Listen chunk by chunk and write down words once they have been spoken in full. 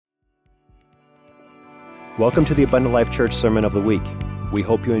Welcome to the Abundant Life Church Sermon of the Week. We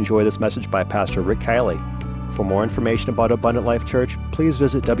hope you enjoy this message by Pastor Rick Kielley. For more information about Abundant Life Church, please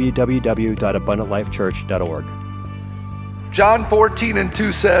visit www.abundantlifechurch.org. John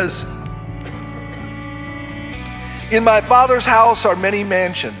 14:2 says, "In my Father's house are many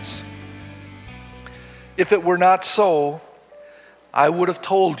mansions. If it were not so, I would have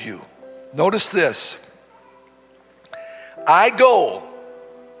told you." Notice this. I go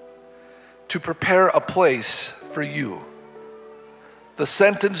to prepare a place for you. The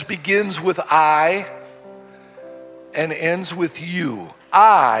sentence begins with I and ends with you.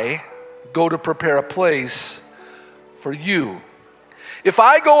 I go to prepare a place for you. If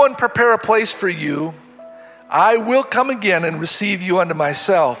I go and prepare a place for you, I will come again and receive you unto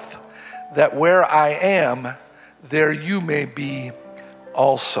myself, that where I am, there you may be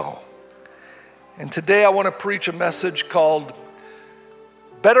also. And today I want to preach a message called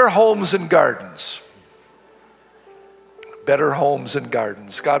Better Homes and Gardens. Better Homes and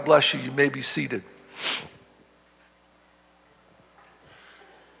Gardens. God bless you. You may be seated.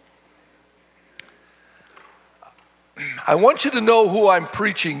 I want you to know who I'm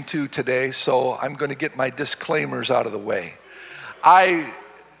preaching to today, so I'm going to get my disclaimers out of the way. I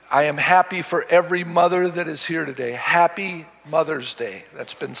am happy for every mother that is here today. Happy Mother's Day.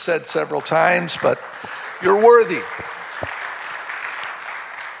 That's been said several times, but you're worthy.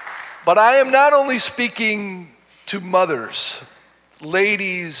 But I am not only speaking to mothers,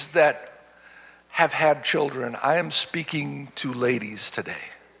 ladies that have had children. I am speaking to ladies today.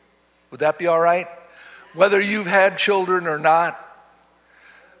 Would that be all right? Whether you've had children or not,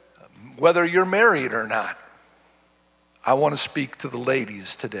 whether you're married or not, I want to speak to the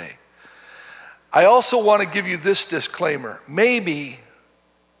ladies today. I also want to give you this disclaimer. Maybe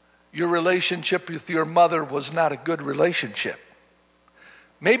your relationship with your mother was not a good relationship.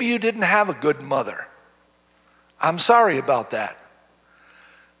 Maybe you didn't have a good mother. I'm sorry about that.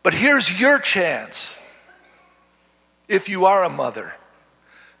 But here's your chance, if you are a mother,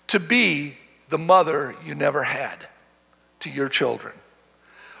 to be the mother you never had to your children.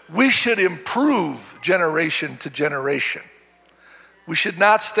 We should improve generation to generation. We should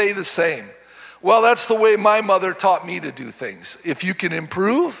not stay the same. Well, that's the way my mother taught me to do things. If you can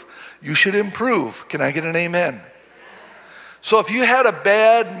improve, you should improve. Can I get an amen? So if you had a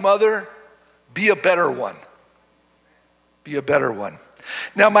bad mother, be a better one. Be a better one.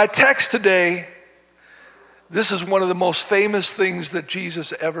 Now, my text today, this is one of the most famous things that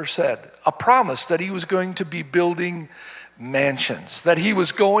Jesus ever said. A promise that he was going to be building mansions, that he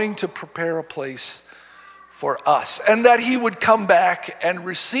was going to prepare a place for us, and that he would come back and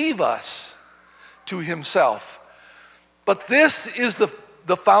receive us to himself. But this is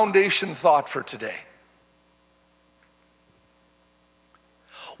the foundation thought for today.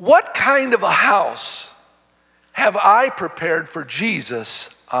 What kind of a house have I prepared for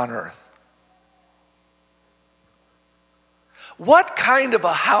Jesus on earth? What kind of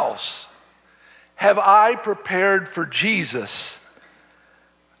a house have I prepared for Jesus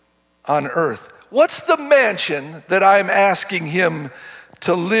on earth? What's the mansion that I'm asking him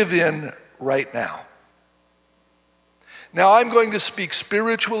to live in right now? Now, I'm going to speak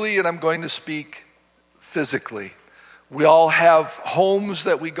spiritually and I'm going to speak physically. We all have homes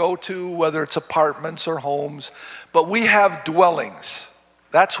that we go to, whether it's apartments or homes, but we have dwellings.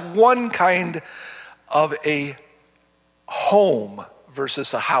 That's one kind of a home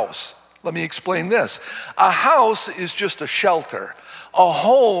versus a house. Let me explain this. A house is just a shelter. A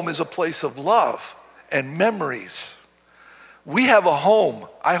home is a place of love and memories. We have a home.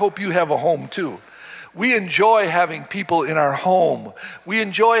 I hope you have a home too. We enjoy having people in our home. We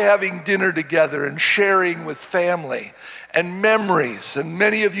enjoy having dinner together and sharing with family and memories. And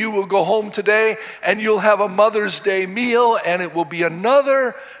many of you will go home today and you'll have a Mother's Day meal, and it will be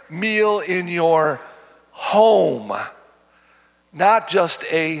another meal in your home, not just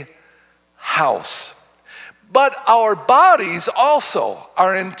a house. But our bodies also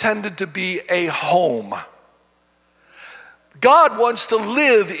are intended to be a home. God wants to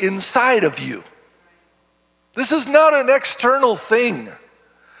live inside of you. This is not an external thing.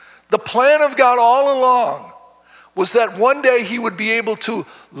 The plan of God all along was that one day he would be able to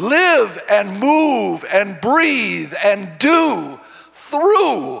live and move and breathe and do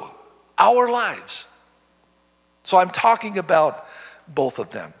through our lives. So I'm talking about both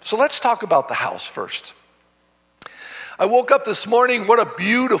of them. So let's talk about the house first. I woke up this morning. What a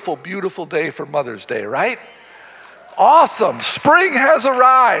beautiful, beautiful day for Mother's Day, right? Awesome. Spring has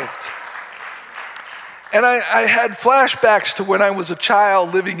arrived. And I had flashbacks to when I was a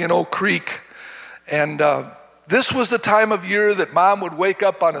child living in Oak Creek. And this was the time of year that Mom would wake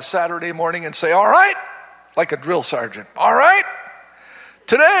up on a Saturday morning and say, "All right, like a drill sergeant. All right?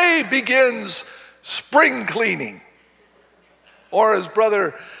 Today begins spring cleaning. Or as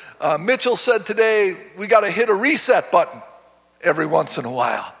Brother Mitchell said today, we got to hit a reset button every once in a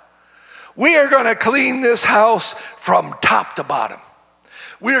while. We are going to clean this house from top to bottom.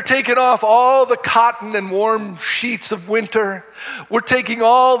 We are taking off all the cotton and warm sheets of winter. We're taking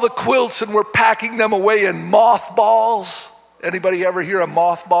all the quilts and we're packing them away in mothballs. Anybody ever hear of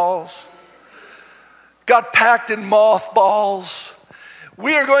mothballs? Got packed in mothballs.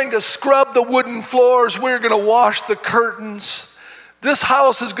 We are going to scrub the wooden floors. We're going to wash the curtains. This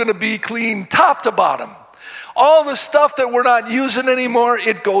house is going to be clean top to bottom. All the stuff that we're not using anymore,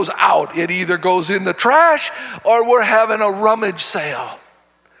 it goes out. It either goes in the trash or we're having a rummage sale.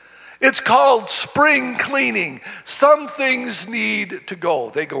 It's called spring cleaning. Some things need to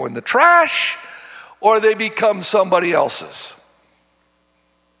go. They go in the trash or they become somebody else's.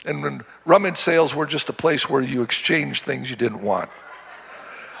 And when rummage sales were just a place where you exchange things you didn't want.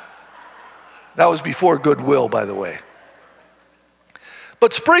 That was before Goodwill, by the way.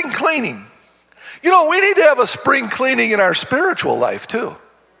 But spring cleaning. You know, we need to have a spring cleaning in our spiritual life too.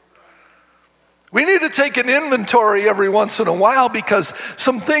 We need to take an inventory every once in a while because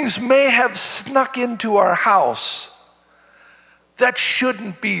some things may have snuck into our house that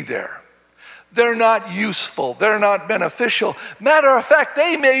shouldn't be there. They're not useful. They're not beneficial. Matter of fact,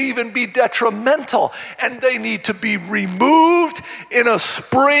 they may even be detrimental and they need to be removed in a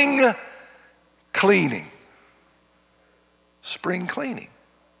spring cleaning. Spring cleaning.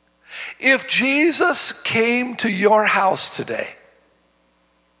 If Jesus came to your house today,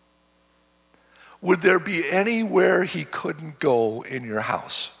 would there be anywhere he couldn't go in your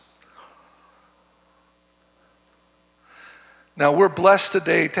house? Now, we're blessed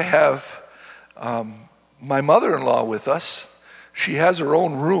today to have my mother-in-law with us. She has her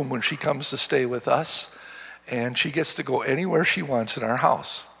own room when she comes to stay with us, and she gets to go anywhere she wants in our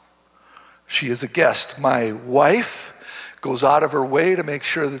house. She is a guest. My wife goes out of her way to make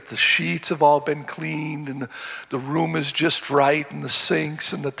sure that the sheets have all been cleaned and the room is just right and the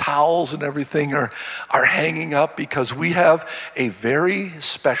sinks and the towels and everything are hanging up because we have a very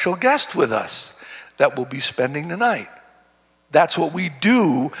special guest with us that will be spending the night. That's what we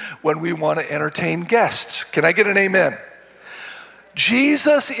do when we want to entertain guests. Can I get an amen?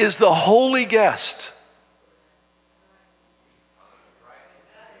 Jesus is the holy guest.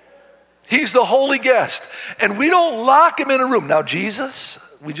 He's the holy guest. And we don't lock him in a room. Now,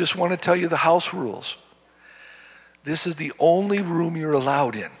 Jesus, we just want to tell you the house rules. This is the only room you're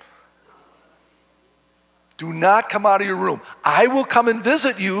allowed in. Do not come out of your room. I will come and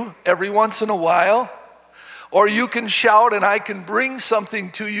visit you every once in a while. Or you can shout and I can bring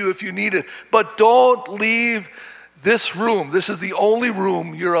something to you if you need it. But don't leave this room. This is the only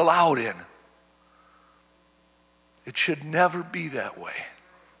room you're allowed in. It should never be that way.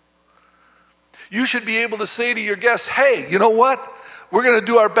 You should be able to say to your guests, hey, you know what? We're going to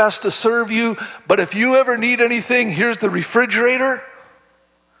do our best to serve you, but if you ever need anything, here's the refrigerator.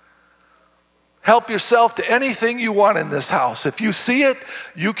 Help yourself to anything you want in this house. If you see it,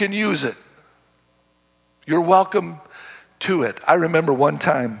 you can use it. You're welcome to it. I remember one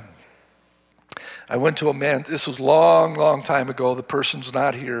time I went to a man, this was long time ago, the person's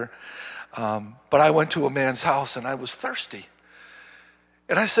not here, but I went to a man's house and I was thirsty.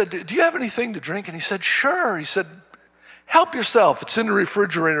 And I said, do you have anything to drink? And he said, sure. He said, help yourself. It's in the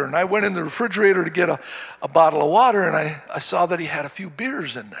refrigerator. And I went in the refrigerator to get a bottle of water, and I saw that he had a few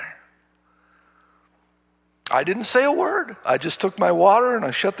beers in there. I didn't say a word. I just took my water and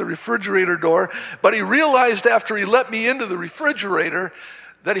I shut the refrigerator door. But he realized after he let me into the refrigerator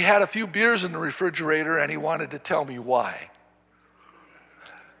that he had a few beers in the refrigerator, and he wanted to tell me why.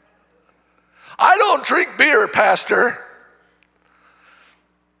 I don't drink beer, Pastor.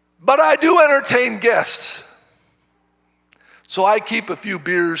 But I do entertain guests. So I keep a few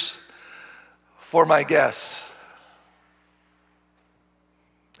beers for my guests.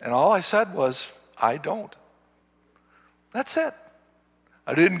 And all I said was, I don't. That's it.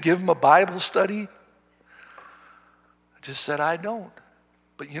 I didn't give him a Bible study. I just said, I don't.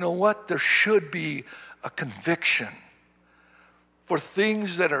 But you know what? There should be a conviction for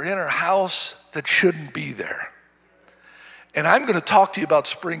things that are in our house that shouldn't be there. And I'm going to talk to you about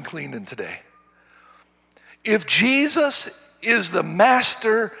spring cleaning today. If Jesus is the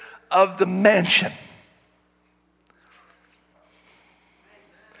master of the mansion,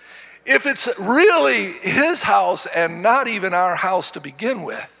 if it's really his house and not even our house to begin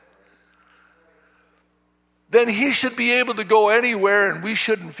with, then he should be able to go anywhere and we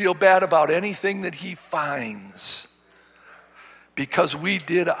shouldn't feel bad about anything that he finds because we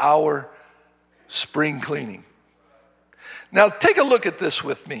did our spring cleaning. Now take a look at this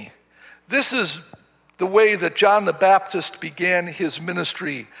with me. This is the way that John the Baptist began his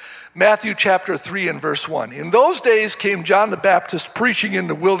ministry. Matthew chapter 3 and verse 1. In those days came John the Baptist preaching in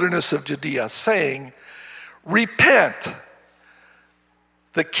the wilderness of Judea, saying, repent,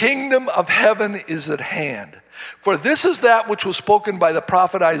 the kingdom of heaven is at hand. For this is that which was spoken by the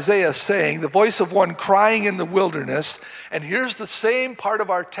prophet Isaiah, saying, the voice of one crying in the wilderness. And here's the same part of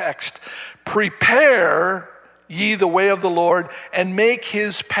our text. Prepare ye the way of the Lord, and make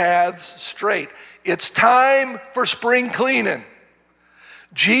his paths straight. It's time for spring cleaning.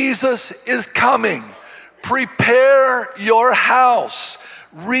 Jesus is coming. Prepare your house.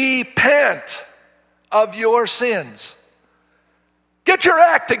 Repent of your sins. Get your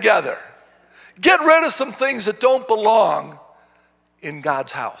act together. Get rid of some things that don't belong in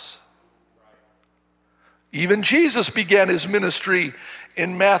God's house. Even Jesus began his ministry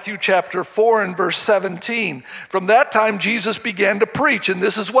in Matthew chapter 4 and verse 17. From that time, Jesus began to preach, and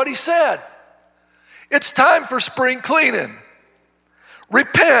this is what he said. It's time for spring cleaning.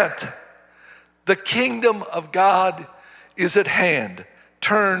 Repent. The kingdom of God is at hand.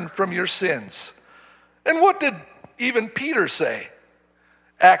 Turn from your sins. And what did even Peter say?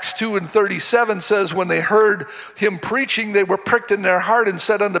 Acts 2 and 37 says, when they heard him preaching, they were pricked in their heart and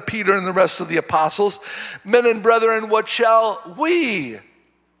said unto Peter and the rest of the apostles, men and brethren, what shall we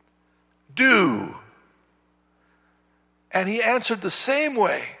do? And he answered the same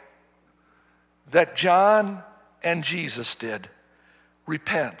way that John and Jesus did.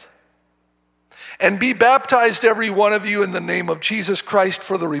 Repent. And be baptized every one of you in the name of Jesus Christ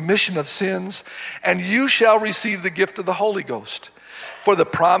for the remission of sins, and you shall receive the gift of the Holy Ghost. For the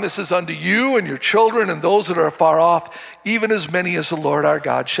promise is unto you and your children and those that are far off, even as many as the Lord our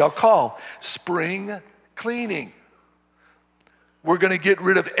God shall call. Spring cleaning. We're going to get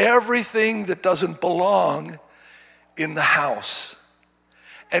rid of everything that doesn't belong in the house.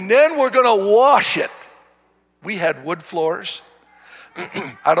 And then we're going to wash it. We had wood floors.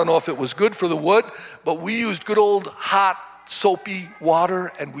 I don't know if it was good for the wood, but we used good old hot, soapy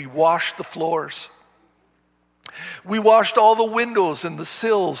water and we washed the floors. We washed all the windows and the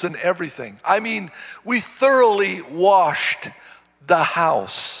sills and everything. I mean, we thoroughly washed the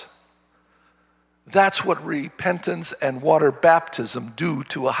house. That's what repentance and water baptism do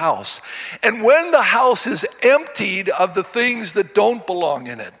to a house. And when the house is emptied of the things that don't belong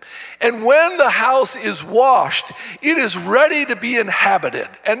in it, and when the house is washed, it is ready to be inhabited.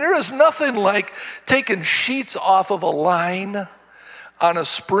 And there is nothing like taking sheets off of a line on a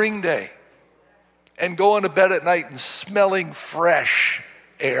spring day and going to bed at night and smelling fresh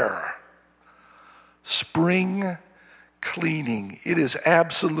air. Spring cleaning. It is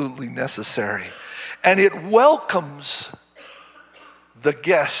absolutely necessary. And it welcomes the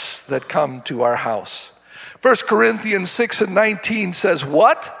guests that come to our house. 1 Corinthians 6 and 19 says,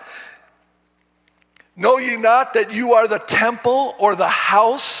 what? Know ye not that you are the temple or the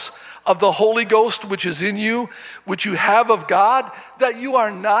house of the Holy Ghost which is in you, which you have of God, that you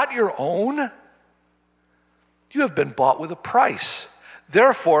are not your own? You have been bought with a price.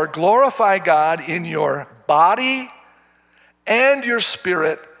 Therefore, glorify God in your body and your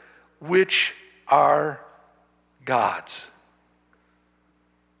spirit, which are God's.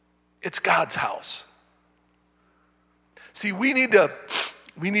 It's God's house. See, we need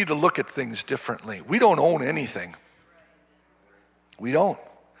to look at things differently. We don't own anything. We don't.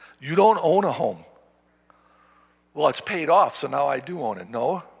 You don't own a home. Well, it's paid off, so now I do own it.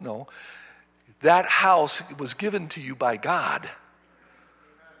 No. That house was given to you by God.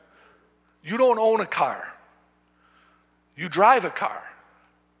 You don't own a car. You drive a car.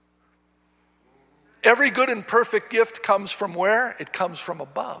 Every good and perfect gift comes from where? It comes from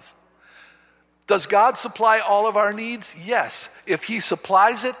above. Does God supply all of our needs? Yes. If he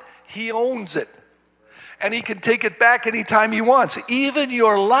supplies it, he owns it. And he can take it back anytime he wants. Even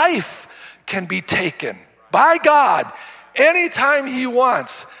your life can be taken by God anytime he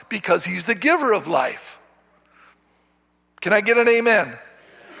wants, because he's the giver of life. Can I get an amen?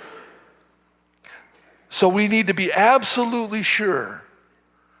 So we need to be absolutely sure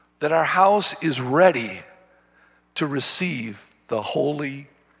that our house is ready to receive the holy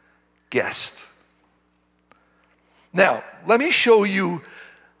guest. Now, let me show you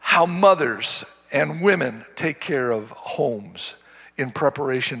how mothers and women take care of homes in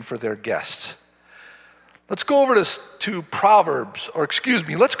preparation for their guests. Let's go over to Proverbs,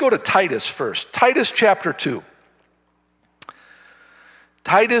 let's go to Titus first. Titus chapter 2.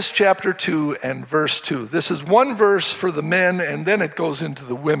 Titus chapter 2 and verse 2. This is one verse for the men, and then it goes into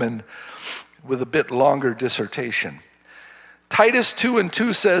the women with a bit longer dissertation. Titus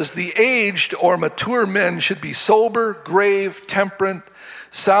 2:2 says, the aged or mature men should be sober, grave, temperate,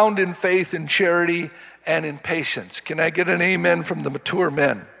 sound in faith, in charity, and in patience. Can I get an amen from the mature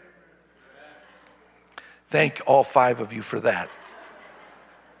men? Thank all 5 of you for that.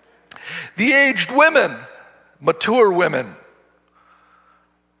 The aged women, mature women.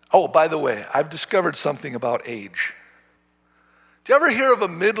 Oh, by the way, I've discovered something about age. Do you ever hear of a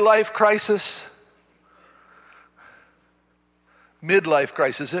midlife crisis? Midlife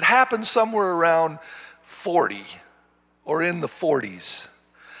crisis. It happens somewhere around 40 or in the 40s.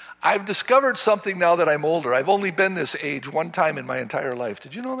 I've discovered something now that I'm older. I've only been this age one time in my entire life.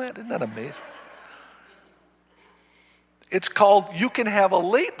 Did you know that? Isn't that amazing? It's called, you can have a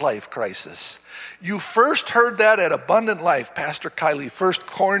late life crisis. You first heard that at Abundant Life. Pastor Kielley first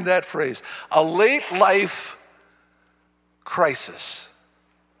coined that phrase, a late life crisis.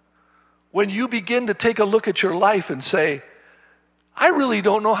 When you begin to take a look at your life and say, I really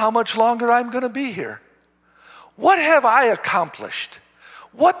don't know how much longer I'm going to be here. What have I accomplished?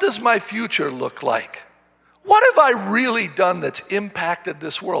 What does my future look like? What have I really done that's impacted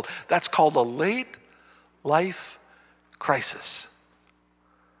this world? That's called a late life crisis.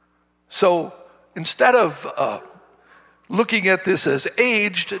 So instead of looking at this as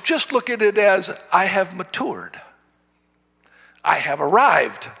aged, just look at it as I have matured. I have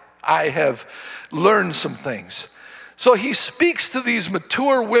arrived. I have learned some things. So he speaks to these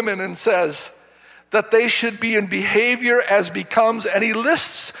mature women and says that they should be in behavior as becomes, and he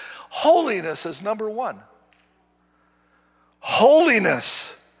lists holiness as number 1.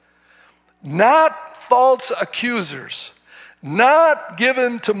 Holiness, not false accusers, not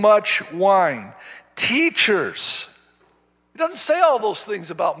given to much wine, teachers. He doesn't say all those things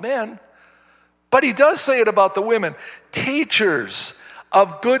about men, but he does say it about the women. Teachers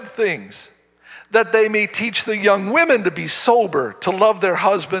of good things, that they may teach the young women to be sober, to love their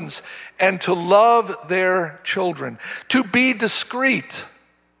husbands, and to love their children, to be discreet,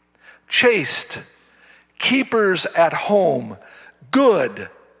 chaste, keepers at home, good,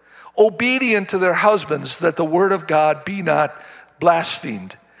 obedient to their husbands, that the word of God be not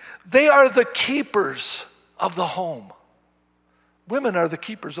blasphemed. They are the keepers of the home. Women are the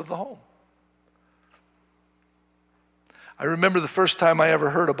keepers of the home. I remember the first time I ever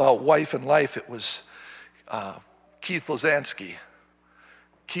heard about wife and life, it was Keith Lazansky.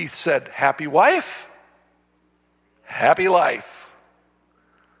 Keith said, happy wife, happy life.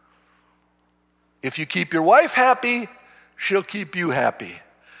 If you keep your wife happy, she'll keep you happy.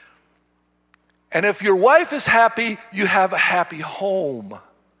 And if your wife is happy, you have a happy home.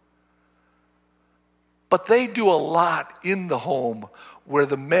 But they do a lot in the home where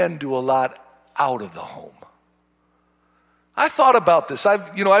the men do a lot out of the home. I thought about this.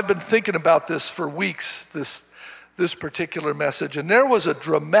 I've been thinking about this for weeks, this particular message, and there was a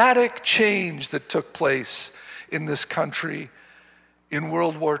dramatic change that took place in this country in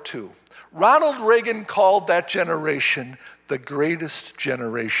World War II. Ronald Reagan called that generation the greatest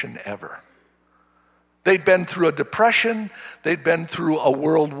generation ever. They'd been through a depression. They'd been through a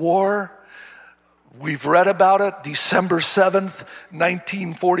world war. We've read about it. December 7th,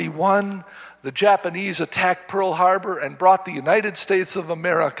 1941, the Japanese attacked Pearl Harbor and brought the United States of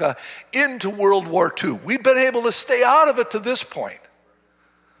America into World War II. We've been able to stay out of it to this point.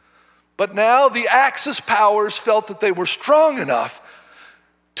 But now the Axis powers felt that they were strong enough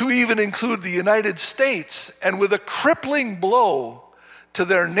to even include the United States, and with a crippling blow to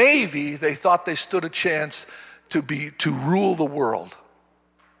their navy, they thought they stood a chance to rule the world.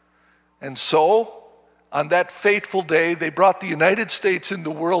 And so, on that fateful day, they brought the United States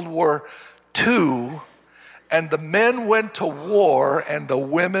into World War II, and the men went to war and the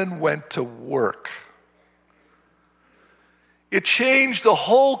women went to work. It changed the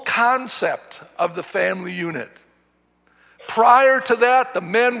whole concept of the family unit. Prior to that, the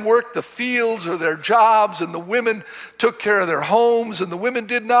men worked the fields or their jobs, and the women took care of their homes, and the women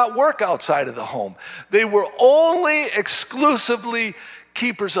did not work outside of the home. They were only exclusively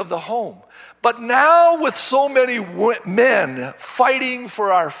keepers of the home. But now, with so many men fighting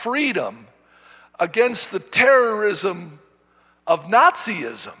for our freedom against the terrorism of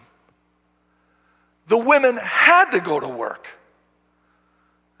Nazism, the women had to go to work.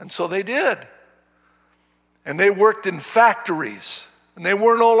 And so they did. And they worked in factories. And they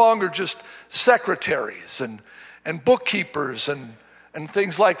were no longer just secretaries and bookkeepers and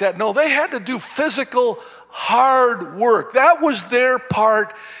things like that. No, they had to do physical, hard work. That was their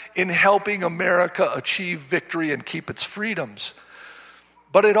part in helping America achieve victory and keep its freedoms.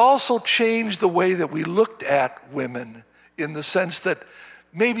 But it also changed the way that we looked at women, in the sense that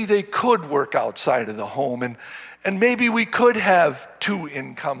maybe they could work outside of the home, and maybe we could have 2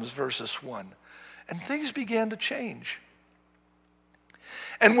 incomes versus 1. And things began to change.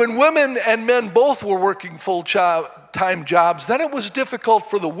 And when women and men both were working full-time jobs, then it was difficult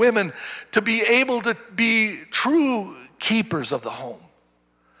for the women to be able to be true keepers of the home.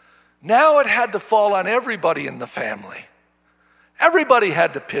 Now it had to fall on everybody in the family. Everybody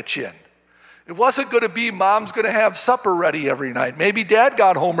had to pitch in. It wasn't going to be mom's going to have supper ready every night. Maybe dad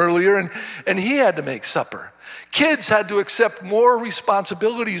got home earlier and he had to make supper. Kids had to accept more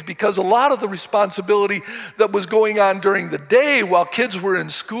responsibilities because a lot of the responsibility that was going on during the day while kids were in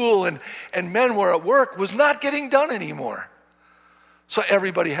school and men were at work was not getting done anymore. So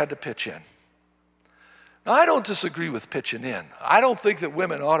everybody had to pitch in. Now, I don't disagree with pitching in. I don't think that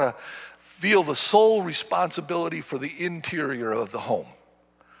women ought to feel the sole responsibility for the interior of the home.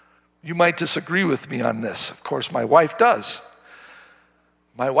 You might disagree with me on this. Of course, my wife does.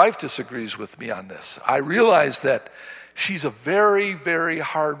 My wife disagrees with me on this. I realize that she's a very, very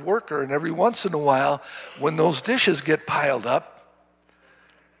hard worker, and every once in a while, when those dishes get piled up,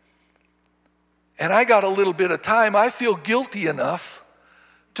 and I got a little bit of time, I feel guilty enough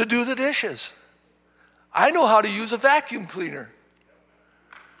to do the dishes. I know how to use a vacuum cleaner.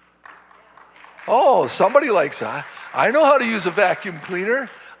 Oh, somebody likes that. I know how to use a vacuum cleaner.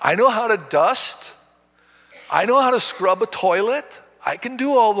 I know how to dust. I know how to scrub a toilet. I can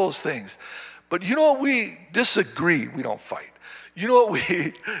do all those things. But you know what we disagree? We don't fight. You know what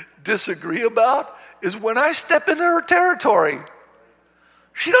we disagree about? Is when I step into her territory.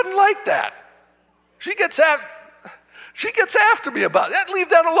 She doesn't like that. She gets after me about that. Leave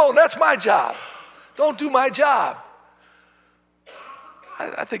that alone. That's my job. Don't do my job.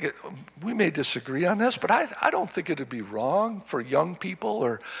 I think we may disagree on this, but I don't think it would be wrong for young people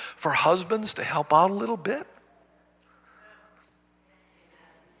or for husbands to help out a little bit.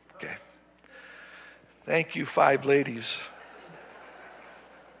 Okay. Thank you, 5 ladies.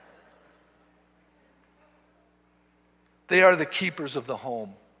 They are the keepers of the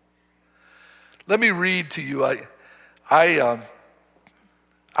home. Let me read to you.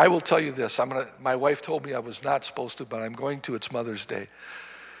 I will tell you this. My wife told me I was not supposed to, but I'm going to. It's Mother's Day.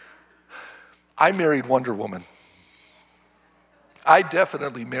 I married Wonder Woman. I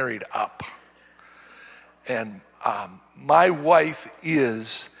definitely married up. And my wife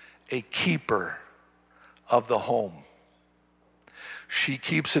is a keeper of the home. She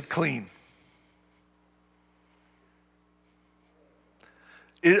keeps it clean.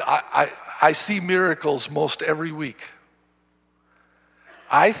 I see miracles most every week.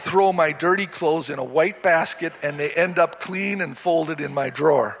 I throw my dirty clothes in a white basket and they end up clean and folded in my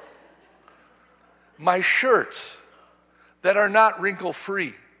drawer. My shirts that are not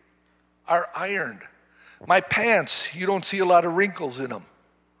wrinkle-free are ironed. My pants, you don't see a lot of wrinkles in them.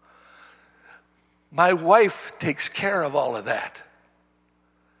 My wife takes care of all of that.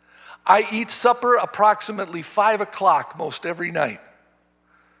 I eat supper approximately 5 o'clock most every night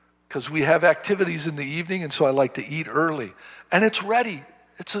because we have activities in the evening, and so I like to eat early. And it's ready.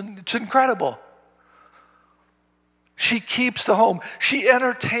 It's incredible. She keeps the home. She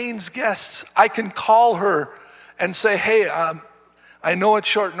entertains guests. I can call her and say, hey, I know it's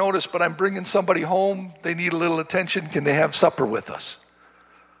short notice, but I'm bringing somebody home. They need a little attention. Can they have supper with us?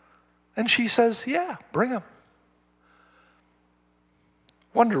 And she says, yeah, bring them.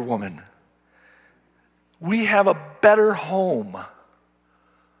 Wonder Woman. We have a better home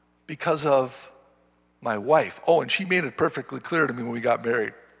because of my wife. Oh, and she made it perfectly clear to me when we got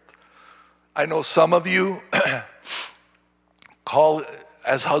married. I know some of you call,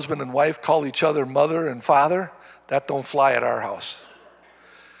 as husband and wife, call each other mother and father. That don't fly at our house.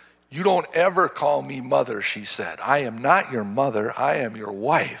 You don't ever call me mother, she said. I am not your mother. I am your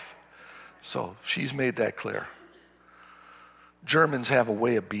wife. So she's made that clear. Germans have a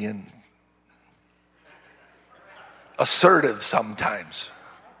way of being assertive sometimes.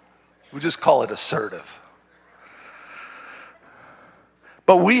 We just call it assertive.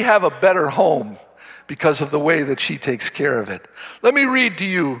 But we have a better home because of the way that she takes care of it. Let me read to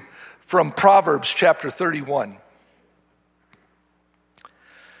you from Proverbs chapter 31.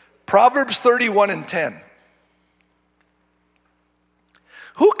 Proverbs 31:10.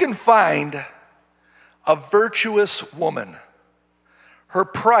 Who can find a virtuous woman? Her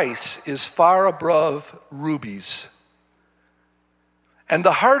price is far above rubies. And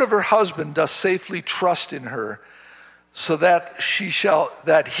the heart of her husband does safely trust in her, so that he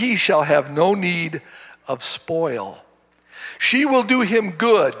shall have no need of spoil. She will do him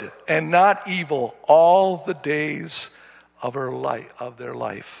good and not evil all the days of their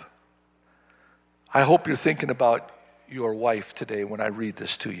life. I hope you're thinking about your wife today when I read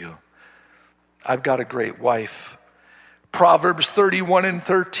this to you. I've got a great wife. Proverbs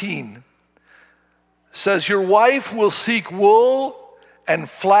 31:13 says, your wife will seek wool and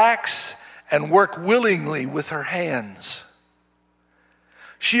flax and work willingly with her hands.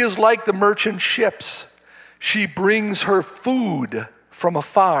 She is like the merchant ships. She brings her food from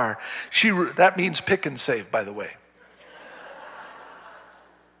afar. That means pick and save, by the way.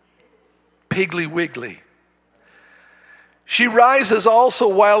 Piggly Wiggly. She rises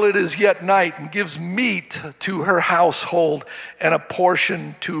also while it is yet night and gives meat to her household and a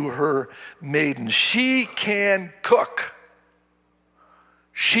portion to her maidens. She can cook.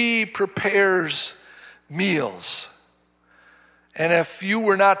 She prepares meals. And if you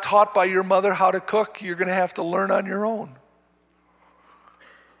were not taught by your mother how to cook, you're going to have to learn on your own.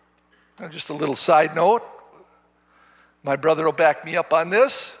 Now, just a little side note. My brother will back me up on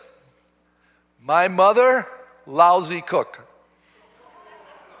this. My mother, lousy cook.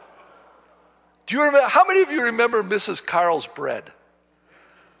 Do you remember? How many of you remember Mrs. Carl's bread?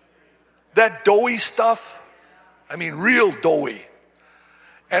 That doughy stuff? I mean, real doughy.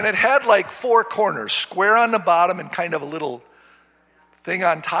 And it had like 4 corners, square on the bottom and kind of a little thing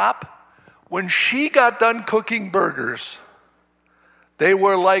on top. When she got done cooking burgers, they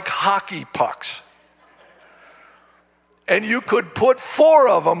were like hockey pucks. And you could put 4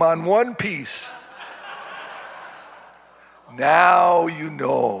 of them on one piece. Now you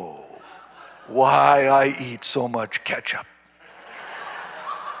know why I eat so much ketchup.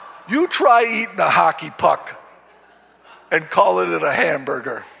 You try eating a hockey puck and call it a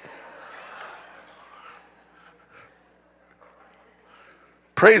hamburger.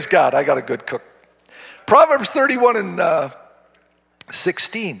 Praise God, I got a good cook. Proverbs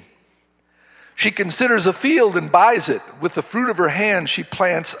 31:16. She considers a field and buys it. With the fruit of her hand, she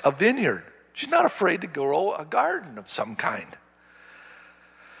plants a vineyard. She's not afraid to grow a garden of some kind.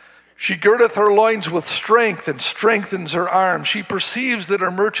 She girdeth her loins with strength and strengthens her arms. She perceives that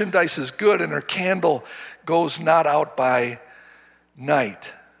her merchandise is good and her candle goes not out by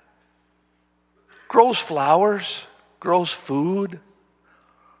night. Grows flowers, grows food.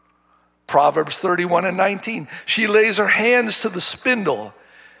 Proverbs 31:19. She lays her hands to the spindle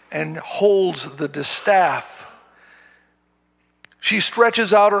and holds the distaff. She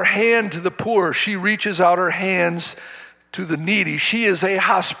stretches out her hand to the poor. She reaches out her hands to the needy. She is a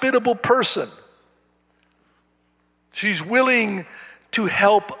hospitable person. She's willing to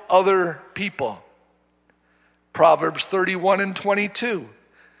help other people. Proverbs 31:22.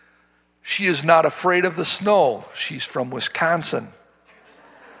 She is not afraid of the snow. She's from Wisconsin.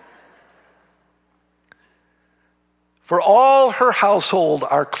 For all her household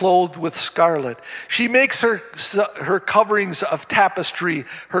are clothed with scarlet. She makes her coverings of tapestry.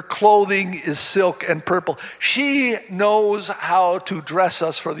 Her clothing is silk and purple. She knows how to dress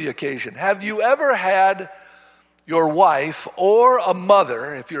us for the occasion. Have you ever had your wife or a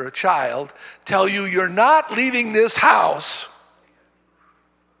mother, if you're a child, tell you you're not leaving this house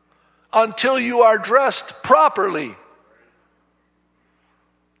until you are dressed properly?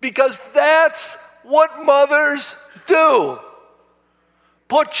 Because that's what mothers do.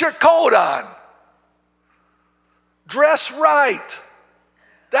 Put your coat on. Dress right.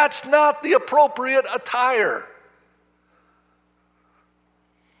 That's not the appropriate attire.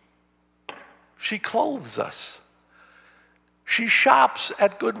 She clothes us. She shops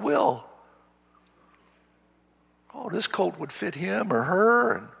at Goodwill. Oh, this coat would fit him or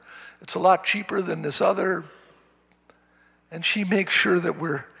her, and it's a lot cheaper than this other. And she makes sure that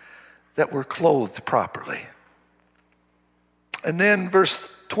we're clothed properly. And then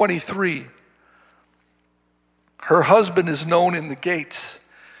verse 23, her husband is known in the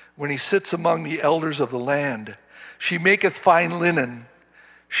gates when he sits among the elders of the land. She maketh fine linen.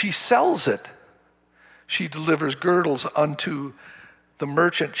 She sells it. She delivers girdles unto the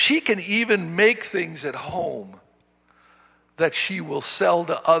merchant. She can even make things at home that she will sell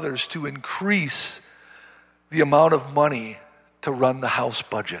to others to increase the amount of money to run the house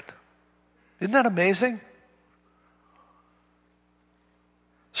budget. Isn't that amazing?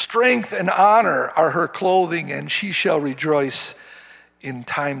 Strength and honor are her clothing, and she shall rejoice in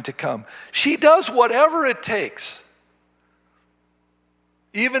time to come. She does whatever it takes,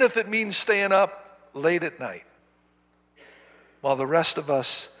 even if it means staying up late at night, while the rest of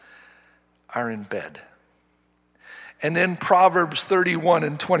us are in bed. And then Proverbs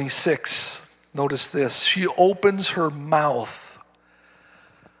 31:26, notice this. She opens her mouth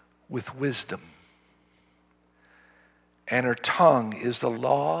with wisdom, and her tongue is the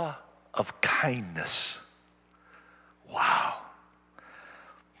law of kindness. Wow.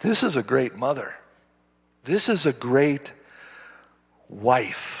 This is a great mother. This is a great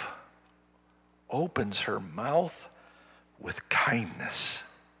wife. Opens her mouth with kindness.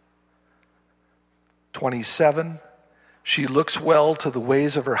 27, she looks well to the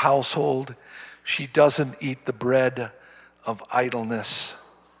ways of her household. She doesn't eat the bread of idleness.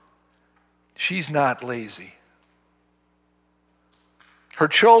 She's not lazy. Her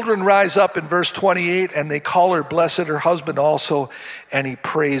children rise up in verse 28, and they call her blessed, her husband also, and he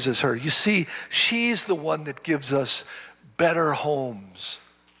praises her. You see, she's the one that gives us better homes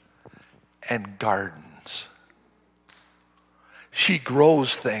and gardens. She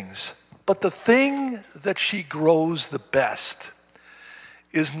grows things. But the thing that she grows the best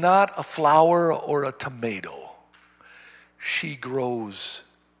is not a flower or a tomato. She grows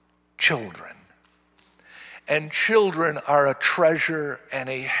children. And children are a treasure and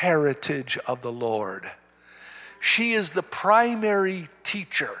a heritage of the Lord. She is the primary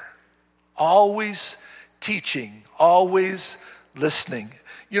teacher, always teaching, always listening.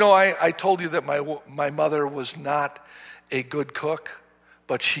 You know, I told you that my mother was not a good cook,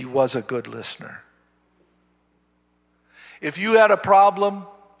 but she was a good listener. If you had a problem,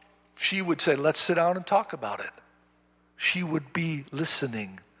 she would say, let's sit down and talk about it. She would be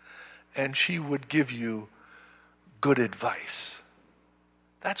listening, and she would give you good advice.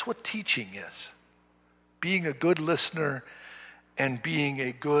 That's what teaching is. Being a good listener and being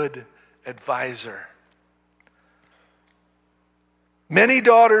a good advisor. Many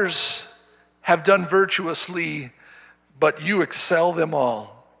daughters have done virtuously, but you excel them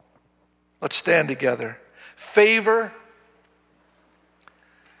all. Let's stand together. Favor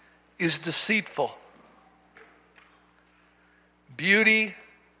is deceitful. Beauty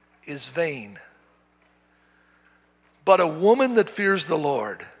is vain. But a woman that fears the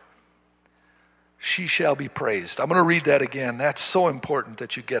Lord, she shall be praised. I'm going to read that again. That's so important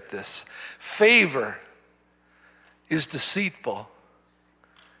that you get this. Favor is deceitful.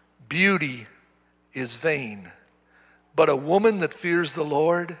 Beauty is vain. But a woman that fears the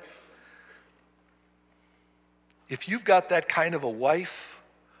Lord, if you've got that kind of a wife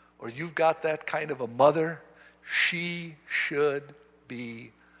or you've got that kind of a mother, she should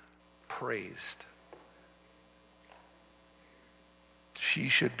be praised. She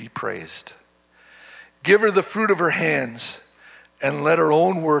should be praised. Give her the fruit of her hands, and let her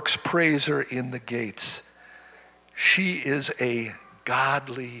own works praise her in the gates. She is a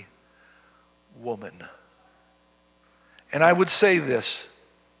godly woman. And I would say this,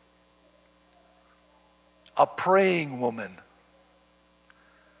 a praying woman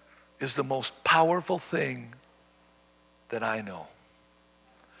is the most powerful thing that I know.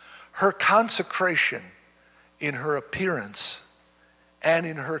 Her consecration in her appearance and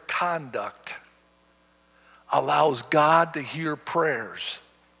in her conduct allows God to hear prayers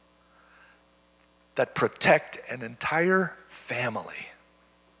that protect an entire family.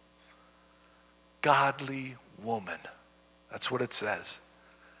 Godly woman. That's what it says.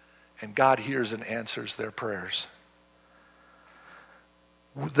 And God hears and answers their prayers.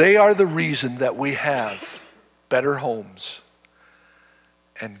 They are the reason that we have better homes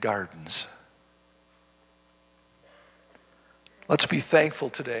and gardens. Let's be thankful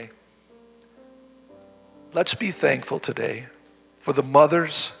today. Let's be thankful today for the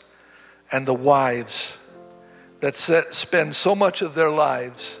mothers and the wives that spend so much of their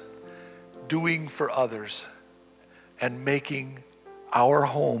lives doing for others and making our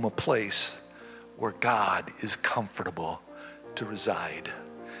home a place where God is comfortable to reside.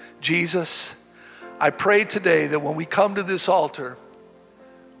 Jesus, I pray today that when we come to this altar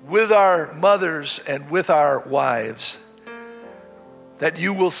with our mothers and with our wives, that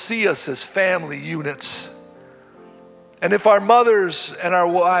you will see us as family units. And if our mothers and our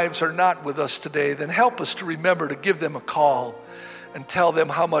wives are not with us today, then help us to remember to give them a call and tell them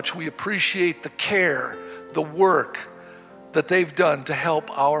how much we appreciate the care, the work that they've done to help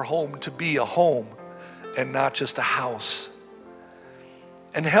our home to be a home and not just a house.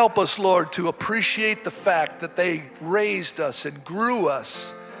 And help us, Lord, to appreciate the fact that they raised us and grew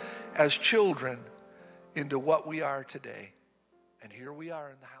us as children into what we are today. And here we are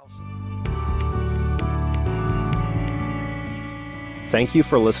in the house. Thank you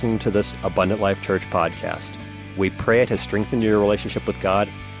for listening to this Abundant Life Church podcast. We pray it has strengthened your relationship with God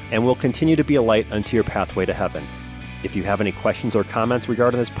and will continue to be a light unto your pathway to heaven. If you have any questions or comments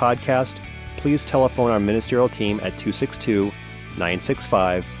regarding this podcast, please telephone our ministerial team at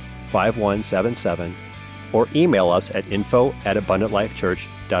 262-965-5177 or email us at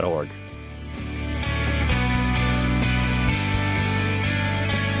info@abundantlifechurch.org.